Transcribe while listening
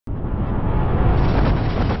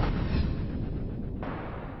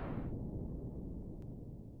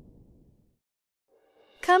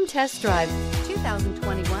Come test drive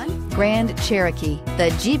 2021 Grand Cherokee.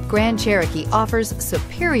 The Jeep Grand Cherokee offers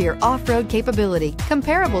superior off-road capability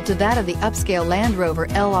comparable to that of the upscale Land Rover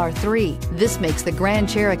LR3. This makes the Grand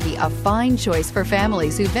Cherokee a fine choice for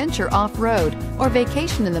families who venture off-road or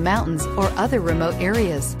vacation in the mountains or other remote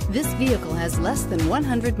areas. This vehicle has less than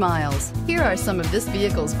 100 miles. Here are some of this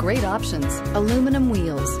vehicle's great options: aluminum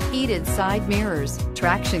wheels, heated side mirrors,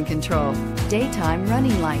 traction control, daytime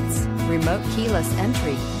running lights, remote keyless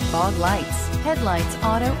entry, fog lights, headlights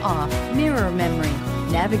auto off, mirror memory,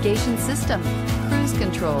 navigation system, cruise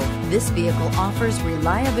control. This vehicle offers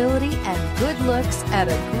reliability and good looks at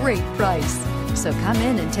a great price. So come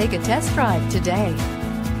in and take a test drive today.